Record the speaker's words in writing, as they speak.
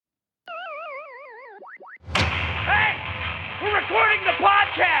recording the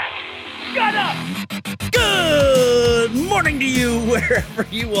podcast! Shut up! Good morning to you, wherever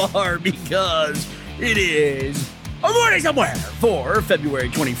you are, because it is a morning somewhere for February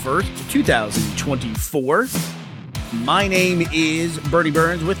 21st, 2024. My name is Bernie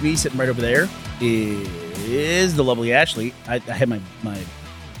Burns. With me, sitting right over there, is the lovely Ashley. I had my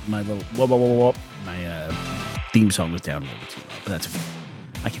little my theme song was down a little bit too loud, but that's okay.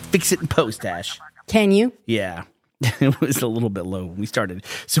 I can fix it in post, Ash. Can you? Yeah. It was a little bit low when we started.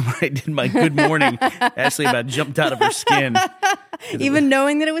 So when I did my good morning, Ashley about jumped out of her skin. Even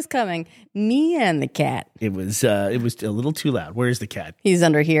knowing that it was coming. Me and the cat. It was a little too loud. Where's the cat? He's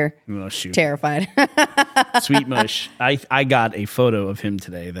under here. Oh, shoot. Terrified. Sweet mush. I got a photo of him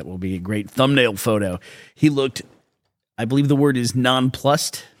today that will be a great thumbnail photo. He looked, I believe the word is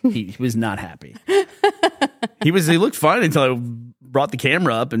nonplussed. He was not happy. He looked fine until I brought the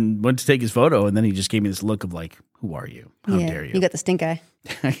camera up and went to take his photo, and then he just gave me this look of like, who are you? How dare you? You got the stink eye.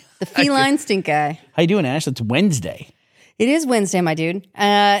 The feline stink eye. How you doing, Ash? It's Wednesday. It is Wednesday, my dude.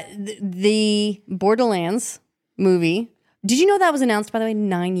 The Borderlands movie. Did you know that was announced, by the way,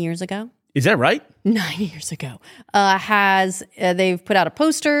 9 years ago? Is that right? 9 years ago. They've put out a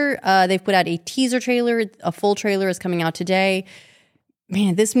poster. They've put out a teaser trailer. A full trailer is coming out today.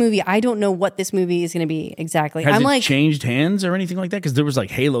 Man, this movie, I don't know what this movie is going to be exactly. Has it changed hands or anything like that? Because there was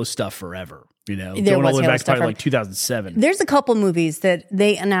like Halo stuff forever, you know, going all the way back to probably like 2007. There's a couple movies that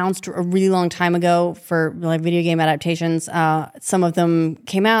they announced a really long time ago for like video game adaptations. Some of them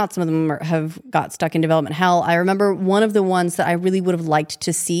came out. Some of them have got stuck in development hell. I remember one of the ones that I really would have liked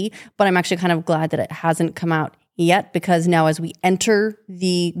to see, but I'm actually kind of glad that it hasn't come out yet, because now as we enter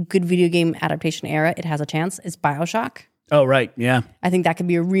the good video game adaptation era, it has a chance. It's BioShock. Oh, right. Yeah. I think that could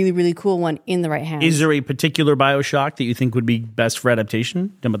be a really, really cool one in the right hands. Is there a particular BioShock that you think would be best for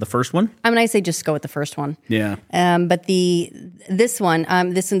adaptation? About the first one? I mean, I say just go with the first one. Yeah. But this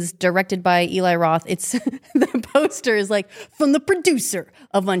one's directed by Eli Roth. It's the poster is like, from the producer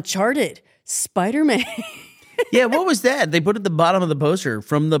of Uncharted, Spider-Man. Yeah, what was that? They put at the bottom of the poster,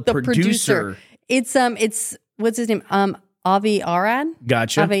 from the producer. It's what's his name? Avi Arad.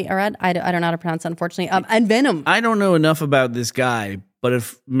 Gotcha. Avi Arad. I don't know how to pronounce it, unfortunately. And Venom. I don't know enough about this guy, but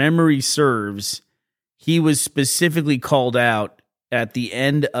if memory serves, he was specifically called out at the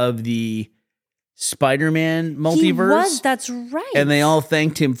end of the Spider-Man multiverse. He was, that's right. And they all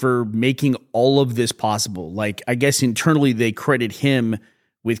thanked him for making all of this possible. Like, I guess internally they credit him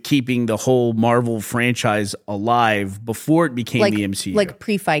with keeping the whole Marvel franchise alive before it became the MCU. Like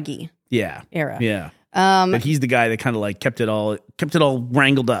pre-Feige era. Yeah. But he's the guy that kind of like kept it all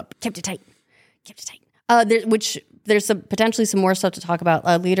wrangled up. Kept it tight. There's potentially some more stuff to talk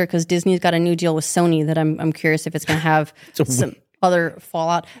about later, because Disney's got a new deal with Sony that I'm curious if it's going to have some other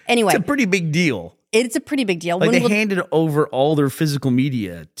fallout. Anyway, it's a pretty big deal. It's a pretty big deal. Like, they handed over all their physical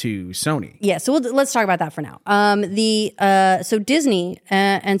media to Sony. Yeah, so let's talk about that for now. So Disney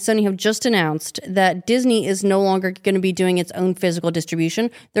and Sony have just announced that Disney is no longer going to be doing its own physical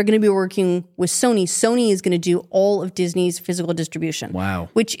distribution. They're going to be working with Sony. Sony is going to do all of Disney's physical distribution. Wow.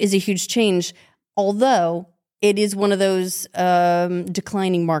 Which is a huge change, although it is one of those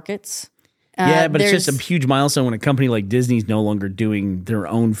declining markets. Yeah, but it's just a huge milestone when a company like Disney's no longer doing their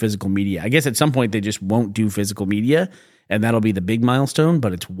own physical media. I guess at some point they just won't do physical media, and that'll be the big milestone,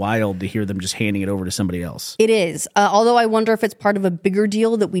 but it's wild to hear them just handing it over to somebody else. It is. Although I wonder if it's part of a bigger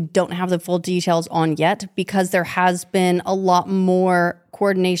deal that we don't have the full details on yet, because there has been a lot more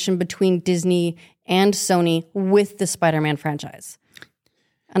coordination between Disney and Sony with the Spider-Man franchise.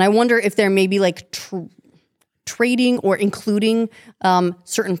 And I wonder if there may be like trading or including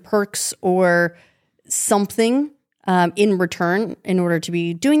certain perks or something in return in order to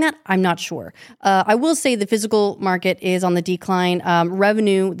be doing that. I'm not sure. I will say the physical market is on the decline.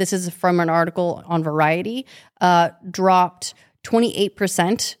 Revenue, this is from an article on Variety, dropped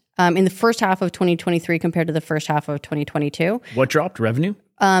 28% in the first half of 2023 compared to the first half of 2022. What dropped? Revenue?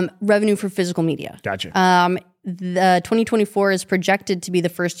 Revenue for physical media. Gotcha. The 2024 is projected to be the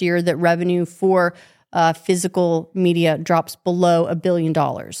first year that revenue for physical media drops below $1 billion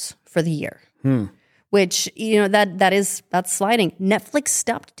for the year, which, you know, that's sliding. Netflix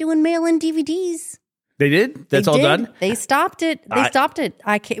stopped doing mail-in DVDs. They did? That's all done? They stopped it.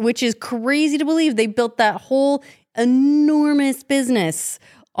 Which is crazy to believe. They built that whole enormous business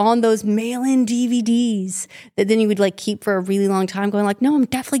on those mail-in DVDs that then you would like keep for a really long time, going like, no, I'm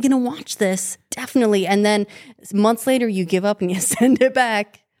definitely going to watch this. Definitely. And then months later you give up and you send it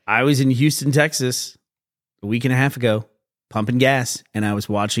back. I was in Houston, Texas a week and a half ago, pumping gas, and I was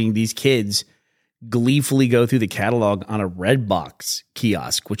watching these kids gleefully go through the catalog on a Redbox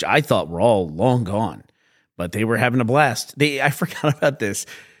kiosk, which I thought were all long gone. but they were having a blast. I forgot about this.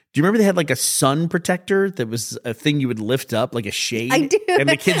 Do you remember they had like a sun protector that was a thing you would lift up, like a shade? I do. And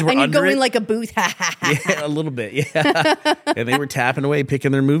the kids were and under you go it? in like a booth. Yeah, a little bit. Yeah. And they were tapping away,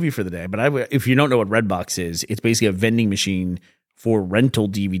 picking their movie for the day. But if you don't know what Redbox is, it's basically a vending machine for rental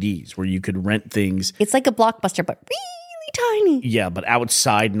DVDs where you could rent things. It's like a Blockbuster, but really tiny. Yeah, but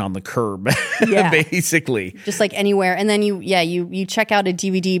outside and on the curb, Yeah. basically. Just like anywhere. And then you check out a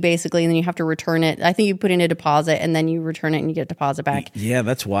DVD basically, and then you have to return it. I think you put in a deposit and then you return it and you get a deposit back. Yeah,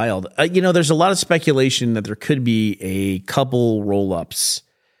 that's wild. There's a lot of speculation that there could be a couple roll-ups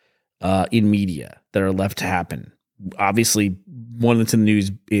in media that are left to happen. Obviously, one that's in the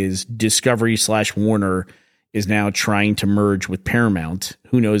news is Discovery/Warner is now trying to merge with Paramount.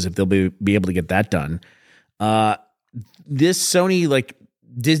 Who knows if they'll be able to get that done. This Sony, like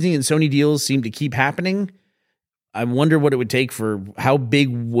Disney and Sony deals seem to keep happening. I wonder what it would take for how big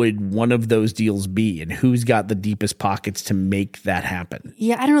would one of those deals be and who's got the deepest pockets to make that happen.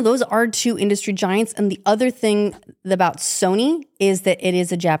 Yeah, I don't know. Those are two industry giants. And the other thing about Sony is that it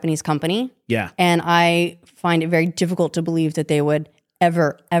is a Japanese company. Yeah. And I find it very difficult to believe that they would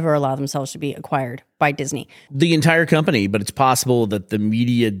ever allow themselves to be acquired by Disney. The entire company, but it's possible that the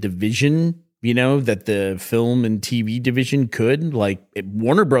media division, that the film and TV division could. Like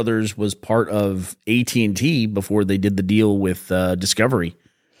Warner Brothers was part of AT&T before they did the deal with Discovery.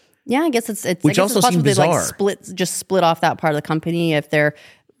 Yeah, I guess it's Which also seems bizarre. Split off that part of the company if they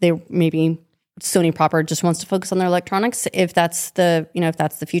maybe Sony proper just wants to focus on their electronics. If that's the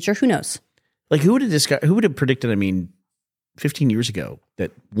future, who knows? Like who would have predicted? 15 years ago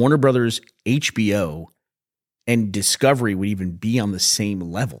that Warner Brothers, HBO, and Discovery would even be on the same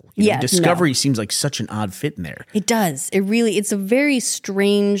level. Discovery seems like such an odd fit in there. It does. It's a very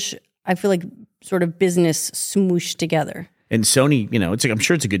strange, I feel like, sort of business smooshed together. And Sony, I'm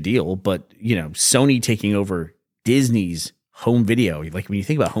sure it's a good deal, but Sony taking over Disney's home video. Like when you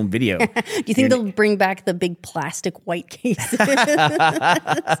think about home video. Do you think they'll bring back the big plastic white cases?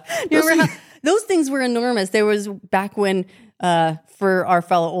 You remember how those things were enormous? There was back when, for our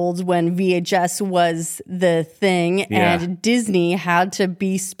fellow olds, when VHS was the thing, and Disney had to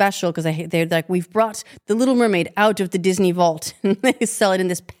be special because they're like, we've brought The Little Mermaid out of the Disney vault, and they sell it in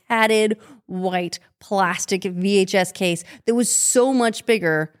this padded white plastic VHS case that was so much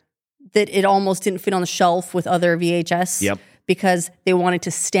bigger that it almost didn't fit on the shelf with other VHS. Yep. Because they wanted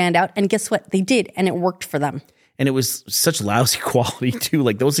to stand out, and guess what? They did, and it worked for them. And it was such lousy quality too.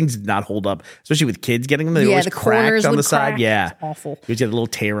 Like those things did not hold up, especially with kids getting them. They always the cracked corners on would the side. crack. Yeah, It's awful. You had a little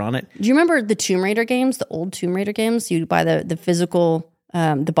tear on it. Do you remember the Tomb Raider games, the old Tomb Raider games? You'd buy the physical,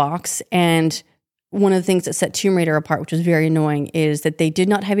 the box, and one of the things that set Tomb Raider apart, which was very annoying, is that they did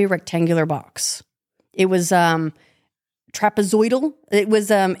not have a rectangular box. It was trapezoidal. It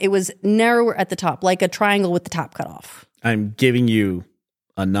was narrower at the top, like a triangle with the top cut off. I'm giving you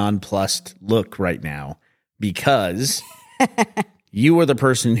a nonplussed look right now because you are the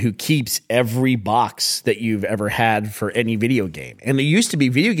person who keeps every box that you've ever had for any video game. And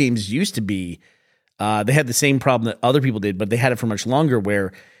video games used to be, they had the same problem that other people did, but they had it for much longer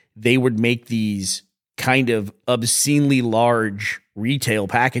where they would make these kind of obscenely large retail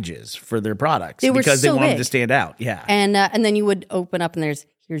packages for their products because they wanted to stand out. Yeah. And then you would open up and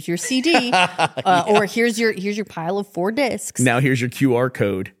here's your CD, or here's your pile of 4 discs. Now here's your QR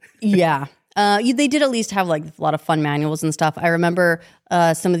code. Yeah. They did at least have like a lot of fun manuals and stuff. I remember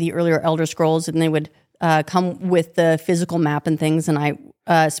some of the earlier Elder Scrolls, and they would come with the physical map and things. And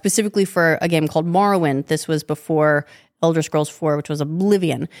I specifically for a game called Morrowind, this was before Elder Scrolls 4, which was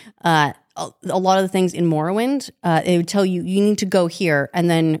Oblivion. A lot of the things in Morrowind, it would tell you need to go here and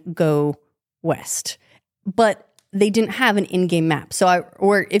then go west. But they didn't have an in-game map.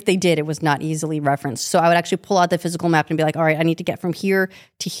 Or if they did, it was not easily referenced. So I would actually pull out the physical map and be like, all right, I need to get from here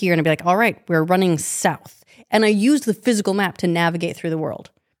to here. And I'd be like, all right, we're running south. And I used the physical map to navigate through the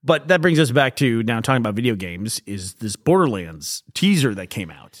world. But that brings us back to now talking about video games is this Borderlands teaser that came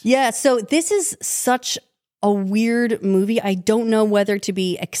out. Yeah, so this is such a weird movie. I don't know whether to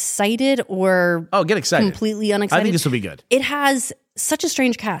be excited or get excited. Completely unexcited. I think this will be good. It has such a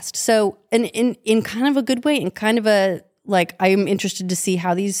strange cast. So in kind of a good way, and kind of a like I am interested to see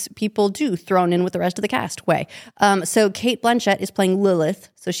how these people do thrown in with the rest of the cast way. So Kate Blanchett is playing Lilith,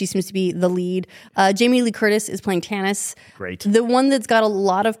 so she seems to be the lead. Jamie Lee Curtis is playing Tannis. Great. The one that's got a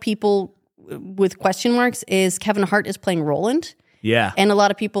lot of people with question marks is Kevin Hart is playing Roland. Yeah. And a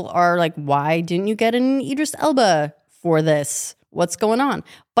lot of people are like, why didn't you get an Idris Elba for this? What's going on?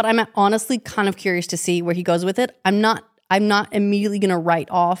 But I'm honestly kind of curious to see where he goes with it. I'm not immediately going to write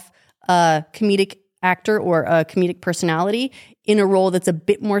off a comedic actor or a comedic personality in a role that's a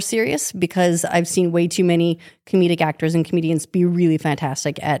bit more serious, because I've seen way too many comedic actors and comedians be really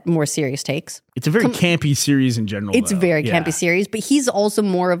fantastic at more serious takes. It's a very campy series in general. It's a though. very campy series, but he's also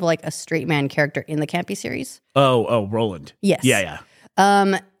more of like a straight man character in the campy series. Oh, Roland. Yes. Yeah.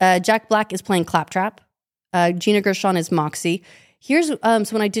 Jack Black is playing Claptrap. Gina Gershon is Moxie. Here's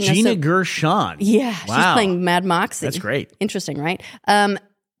someone I didn't know. Gina Gershon. Yeah, Wow. she's playing Mad Moxie. That's great. Interesting, right?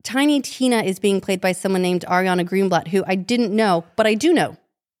 Tiny Tina is being played by someone named Ariana Greenblatt, who I didn't know, but I do know.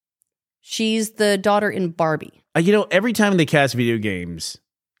 She's the daughter in Barbie. Every time they cast video games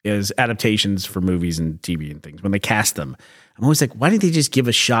as adaptations for movies and TV and things, when they cast them, I'm always like, why didn't they just give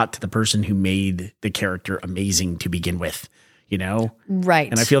a shot to the person who made the character amazing to begin with? Right.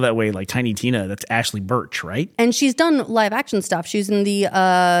 And I feel that way, like Tiny Tina, that's Ashley Birch, right? And she's done live action stuff. She's in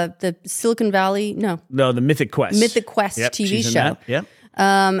the Silicon Valley, No, the Mythic Quest. TV she's in show. that. Yep.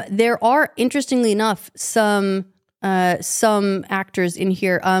 There are, interestingly enough, some actors in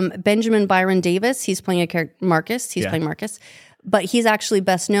here. Benjamin Byron Davis, he's playing a character, Marcus. He's playing Marcus, but he's actually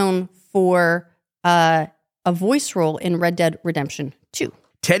best known for a voice role in Red Dead Redemption 2.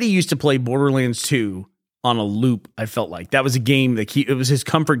 Teddy used to play Borderlands 2 on a loop. I felt like that was a game that it was his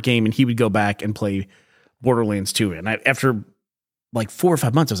comfort game, and he would go back and play Borderlands 2. And after like 4 or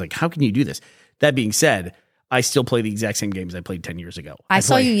 5 months, I was like, how can you do this? That being said, I still play the exact same games I played 10 years ago. I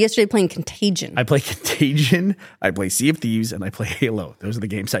saw you yesterday playing Contagion. I play Contagion, I play Sea of Thieves, and I play Halo. Those are the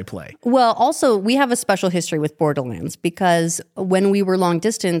games I play. Well, also, we have a special history with Borderlands, because when we were long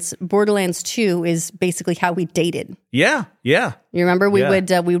distance, Borderlands 2 is basically how we dated. Yeah. You remember? We would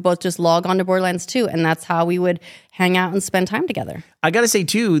both just log on to Borderlands 2, and that's how we would hang out and spend time together. I got to say,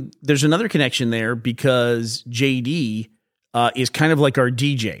 too, there's another connection there, because JD is kind of like our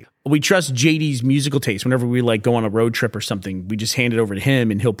DJ. We trust JD's musical taste. Whenever we go on a road trip or something, we just hand it over to him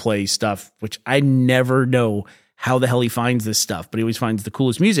and he'll play stuff, which I never know how the hell he finds this stuff, but he always finds the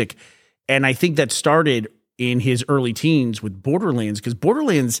coolest music. And I think that started in his early teens with Borderlands, because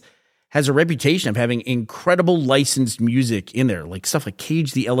Borderlands has a reputation of having incredible licensed music in there, like stuff like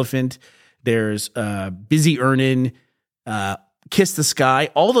Cage the Elephant. There's Busy Earnin', Kiss the Sky.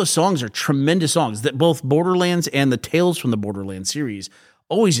 All those songs are tremendous songs that both Borderlands and the Tales from the Borderlands series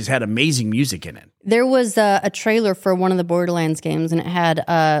always just had amazing music in it. There was a trailer for one of the Borderlands games, and it had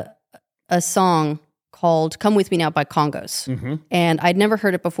a song called Come With Me Now by Congos. Mm-hmm. And I'd never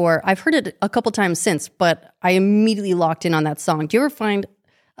heard it before. I've heard it a couple times since, but I immediately locked in on that song. Do you ever find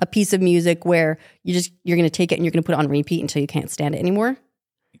a piece of music where you're going to take it and you're going to put it on repeat until you can't stand it anymore?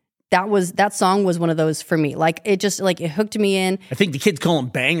 That song was one of those for me. It hooked me in. I think the kids call them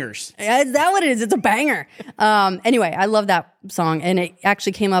bangers. Is that what it is? It's a banger. Anyway, I love that song, and it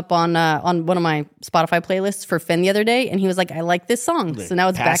actually came up on one of my Spotify playlists for Finn the other day, and he was like, "I like this song," so now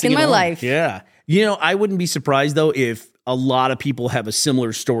it's back in my life. Yeah, I wouldn't be surprised though if a lot of people have a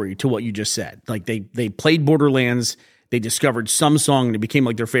similar story to what you just said. Like they played Borderlands, they discovered some song, and it became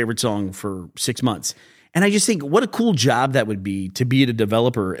like their favorite song for 6 months. And I just think what a cool job that would be to be a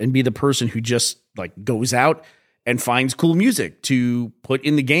developer and be the person who just goes out and finds cool music to put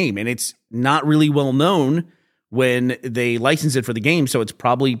in the game. And it's not really well known when they license it for the game, so it's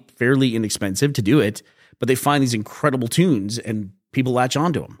probably fairly inexpensive to do it. But they find these incredible tunes and people latch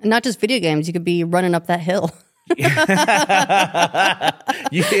onto them. And not just video games, you could be running up that hill.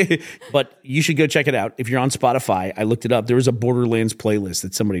 But you should go check it out. If you're on Spotify, I looked it up. There was a Borderlands playlist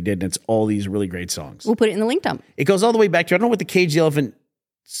that somebody did, and it's all these really great songs. We'll put it in the link dump. It goes all the way back to, I don't know what the Cage the Elephant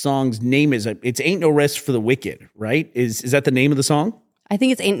song's name is. It's Ain't No Rest for the Wicked, right? Is that the name of the song? I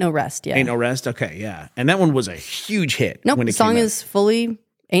think it's Ain't No Rest, yeah. Ain't No Rest? Okay, yeah. And that one was a huge hit. Nope, the song is fully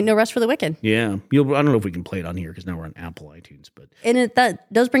Ain't No Rest for the Wicked. Yeah. I don't know if we can play it on here because now we're on Apple iTunes. But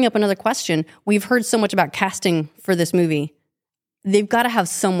that does bring up another question. We've heard so much about casting for this movie. They've got to have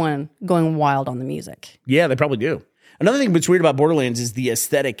someone going wild on the music. Yeah, they probably do. Another thing that's weird about Borderlands is the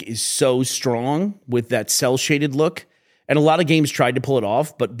aesthetic is so strong with that cel-shaded look. And a lot of games tried to pull it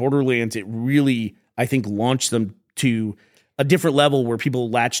off, but Borderlands, it really, I think, launched them to a different level where people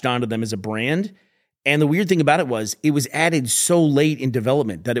latched onto them as a brand. And the weird thing about it was added so late in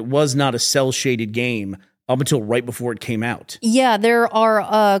development that it was not a cel-shaded game up until right before it came out. Yeah, there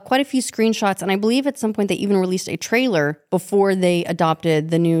are quite a few screenshots, and I believe at some point they even released a trailer before they adopted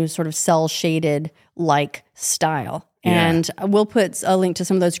the new sort of cel-shaded like style. Yeah. And we'll put a link to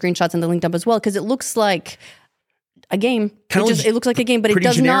some of those screenshots in the link dump as well, because it looks like a game. It looks like a game, but it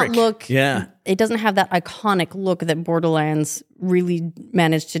does generic. not look. Yeah. It doesn't have that iconic look that Borderlands really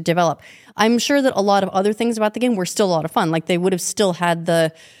managed to develop. I'm sure that a lot of other things about the game were still a lot of fun. Like they would have still had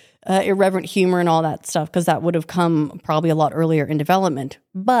the irreverent humor and all that stuff, because that would have come probably a lot earlier in development.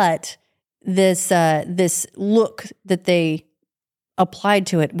 But this look that they applied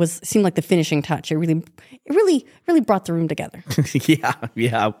to it seemed like the finishing touch. It really brought the room together.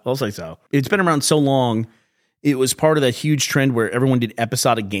 yeah, I'll say so. It's been around so long. It was part of that huge trend where everyone did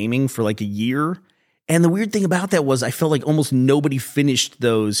episodic gaming for like a year. And the weird thing about that was I felt like almost nobody finished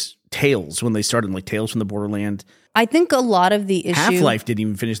those Tales when they started, like Tales from the Borderland. I think a lot of the issue... Half-Life didn't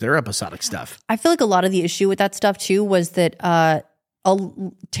even finish their episodic stuff. I feel like a lot of the issue with that stuff, too, was that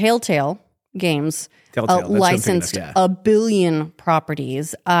Telltale Games licensed a billion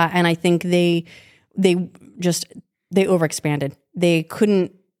properties, and I think they overexpanded. They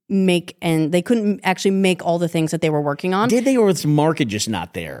couldn't actually make all the things that they were working on. Did they, or was the market just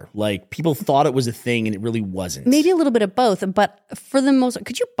not there? Like, people thought it was a thing and it really wasn't. Maybe a little bit of both, but for the most,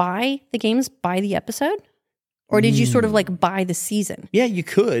 could you buy the games by the episode? Or did you sort of like buy the season? Yeah, you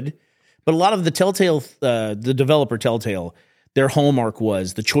could. But a lot of the Telltale, the developer Telltale, their hallmark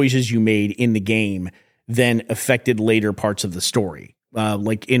was the choices you made in the game then affected later parts of the story.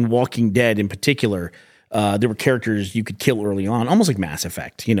 Like in Walking Dead in particular, there were characters you could kill early on, almost like Mass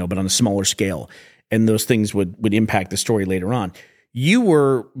Effect, but on a smaller scale. And those things would impact the story later on. You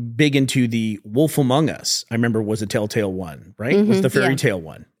were big into the Wolf Among Us, I remember was a Telltale one, right? Mm-hmm, was the fairy tale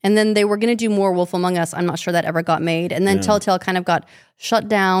one. And then they were going to do more Wolf Among Us. I'm not sure that ever got made. And then Telltale kind of got shut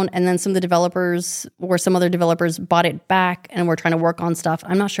down. And then some of the developers or some other developers bought it back and were trying to work on stuff.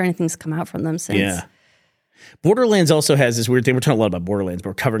 I'm not sure anything's come out from them since. Yeah. Borderlands also has this weird thing. We're talking a lot about Borderlands,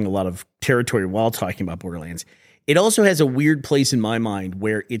 but we're covering a lot of territory while talking about Borderlands. It also has a weird place in my mind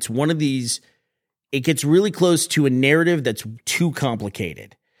where it's one of these, it gets really close to a narrative that's too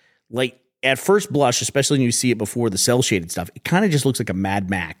complicated. Like at first blush, especially when you see it before the cell shaded stuff, it kind of just looks like a Mad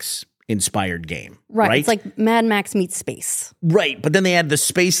Max inspired game. Right. It's like Mad Max meets space. Right. But then they add the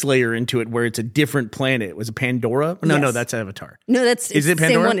space layer into it where it's a different planet. Was it Pandora? No, that's Avatar. No, is it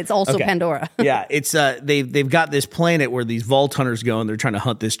Pandora? Same one. It's also Pandora. Yeah. It's they've got this planet where these vault hunters go and they're trying to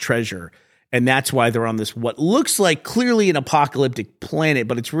hunt this treasure. And that's why they're on this, what looks like clearly an apocalyptic planet,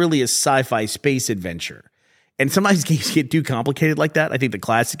 but it's really a sci-fi space adventure. And sometimes games get too complicated like that. I think the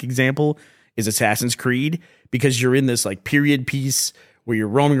classic example is Assassin's Creed, because you're in this like period piece where you're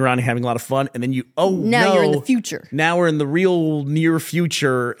roaming around and having a lot of fun. And then now you're in the future. Now we're in the real near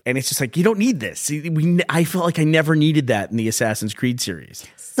future. And it's just like, you don't need this. I felt like I never needed that in the Assassin's Creed series.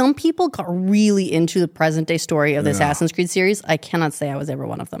 Some people got really into the present day story of the Assassin's Creed series. I cannot say I was ever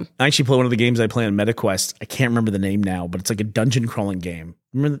one of them. I actually play one of the games I play on MetaQuest. I can't remember the name now, but it's like a dungeon crawling game.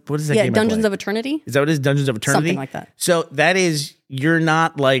 Remember, what is that game? Yeah, Dungeons of Eternity? Is that what it is? Dungeons of Eternity? Something like that. So that is, you're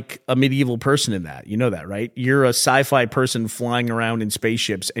not like a medieval person in that. You know that, right? You're a sci-fi person flying around in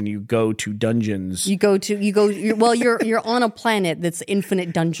spaceships and you go to dungeons. You're on a planet that's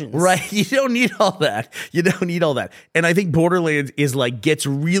infinite dungeons. Right. You don't need all that. And I think Borderlands is like, gets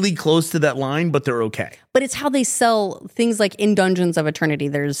really close to that line, but they're okay. But it's how they sell things like in Dungeons of Eternity,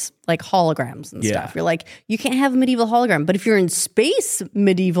 there's like holograms and stuff. You're like, you can't have a medieval hologram, but if you're in space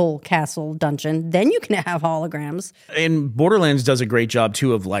medieval castle dungeon, then you can have holograms. And Borderlands does a great job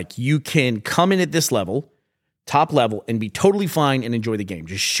too of like, you can come in at this level, top level, and be totally fine and enjoy the game.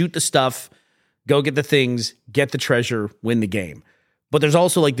 Just shoot the stuff, go get the things, get the treasure, win the game. But there's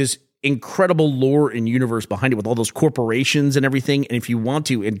also like this incredible lore and universe behind it with all those corporations and everything. And if you want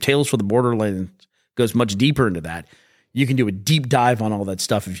to, and Tales from the Borderlands goes much deeper into that. You can do a deep dive on all that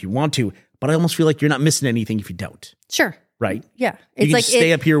stuff if you want to, but I almost feel like you're not missing anything if you don't. Sure. Right? Yeah. It's you like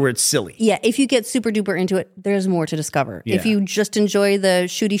stay up here where it's silly. Yeah. If you get super duper into it, there's more to discover. Yeah. If you just enjoy the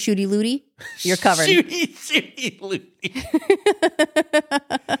shooty looty, you're covered. shooty looty.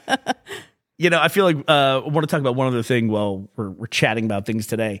 I feel like I want to talk about one other thing while we're chatting about things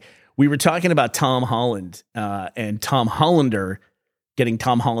today. We were talking about Tom Holland and Tom Hollander getting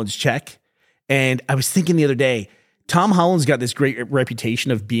Tom Holland's check. And I was thinking the other day, Tom Holland's got this great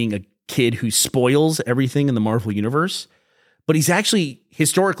reputation of being a kid who spoils everything in the Marvel universe, but he's actually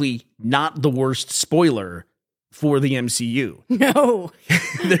historically not the worst spoiler for the MCU. No,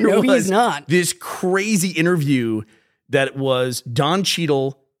 he's not. This crazy interview that was Don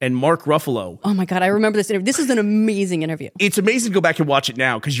Cheadle and Mark Ruffalo. Oh my God, I remember this interview. This is an amazing interview. It's amazing to go back and watch it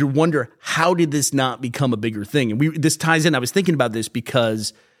now because you wonder, how did this not become a bigger thing? And this ties in. I was thinking about this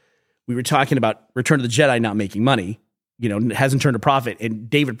because we were talking about Return of the Jedi not making money, hasn't turned a profit. And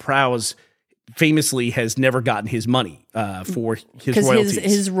David Prowse famously has never gotten his money for his royalties.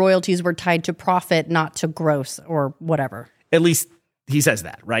 Because his royalties were tied to profit, not to gross or whatever. At least he says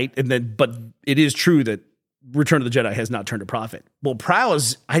that, right? But it is true that Return of the Jedi has not turned a profit. Well,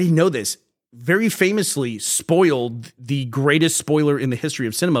 Prowse, I didn't know this, very famously spoiled the greatest spoiler in the history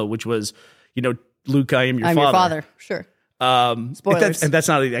of cinema, which was, Luke, I am your father. I'm your father, sure. Spoilers. And that's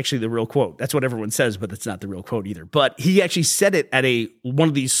not actually the real quote. That's what everyone says, but that's not the real quote either. But he actually said it at one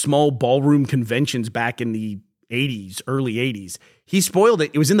of these small ballroom conventions back in the 80s, early 80s. He spoiled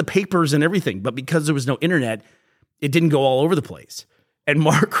it. It was in the papers and everything, but because there was no internet, it didn't go all over the place. And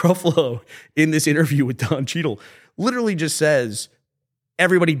Mark Ruffalo, in this interview with Don Cheadle, literally just says,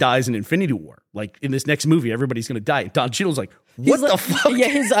 everybody dies in Infinity War. Like, in this next movie, everybody's going to die. Don Cheadle's like, what the fuck? Yeah,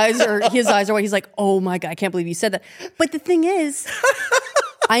 his eyes are white. He's like, oh my God, I can't believe you said that. But the thing is,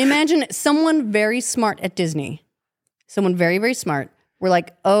 I imagine someone very smart at Disney, someone very, very smart, were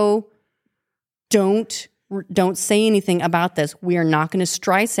like, oh, don't say anything about this. We are not going to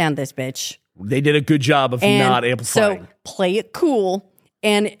Streisand this bitch. They did a good job of not amplifying. So play it cool,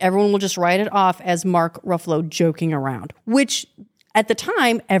 and everyone will just write it off as Mark Ruffalo joking around, which at the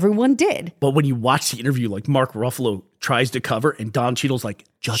time everyone did. But when you watch the interview, like Mark Ruffalo tries to cover, and Don Cheadle's like,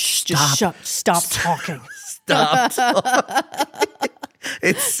 just stop talking. Stop talking.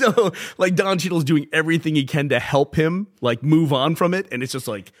 It's so like Don Cheadle's doing everything he can to help him like move on from it, and it's just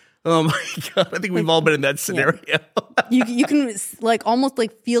like, oh my God, I think we've all been in that scenario. Yeah. You can like almost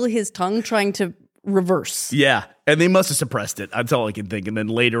like feel his tongue trying to reverse. Yeah. And they must have suppressed it. That's all I can think. And then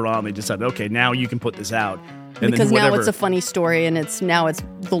later on they decided, okay, now you can put this out. And because then now it's a funny story and it's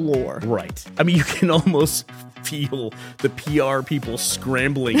the lore. Right. I mean, you can almost feel the PR people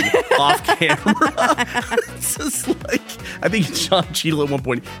scrambling off camera. It's just like, I think John Cheadle at one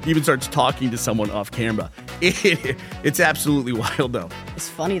point even starts talking to someone off camera. It's absolutely wild, though. It's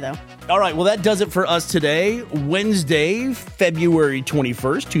funny, though. All right, well, that does it for us today. Wednesday, February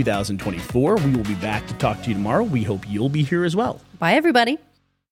 21st, 2024. We will be back to talk to you tomorrow. We hope you'll be here as well. Bye, everybody.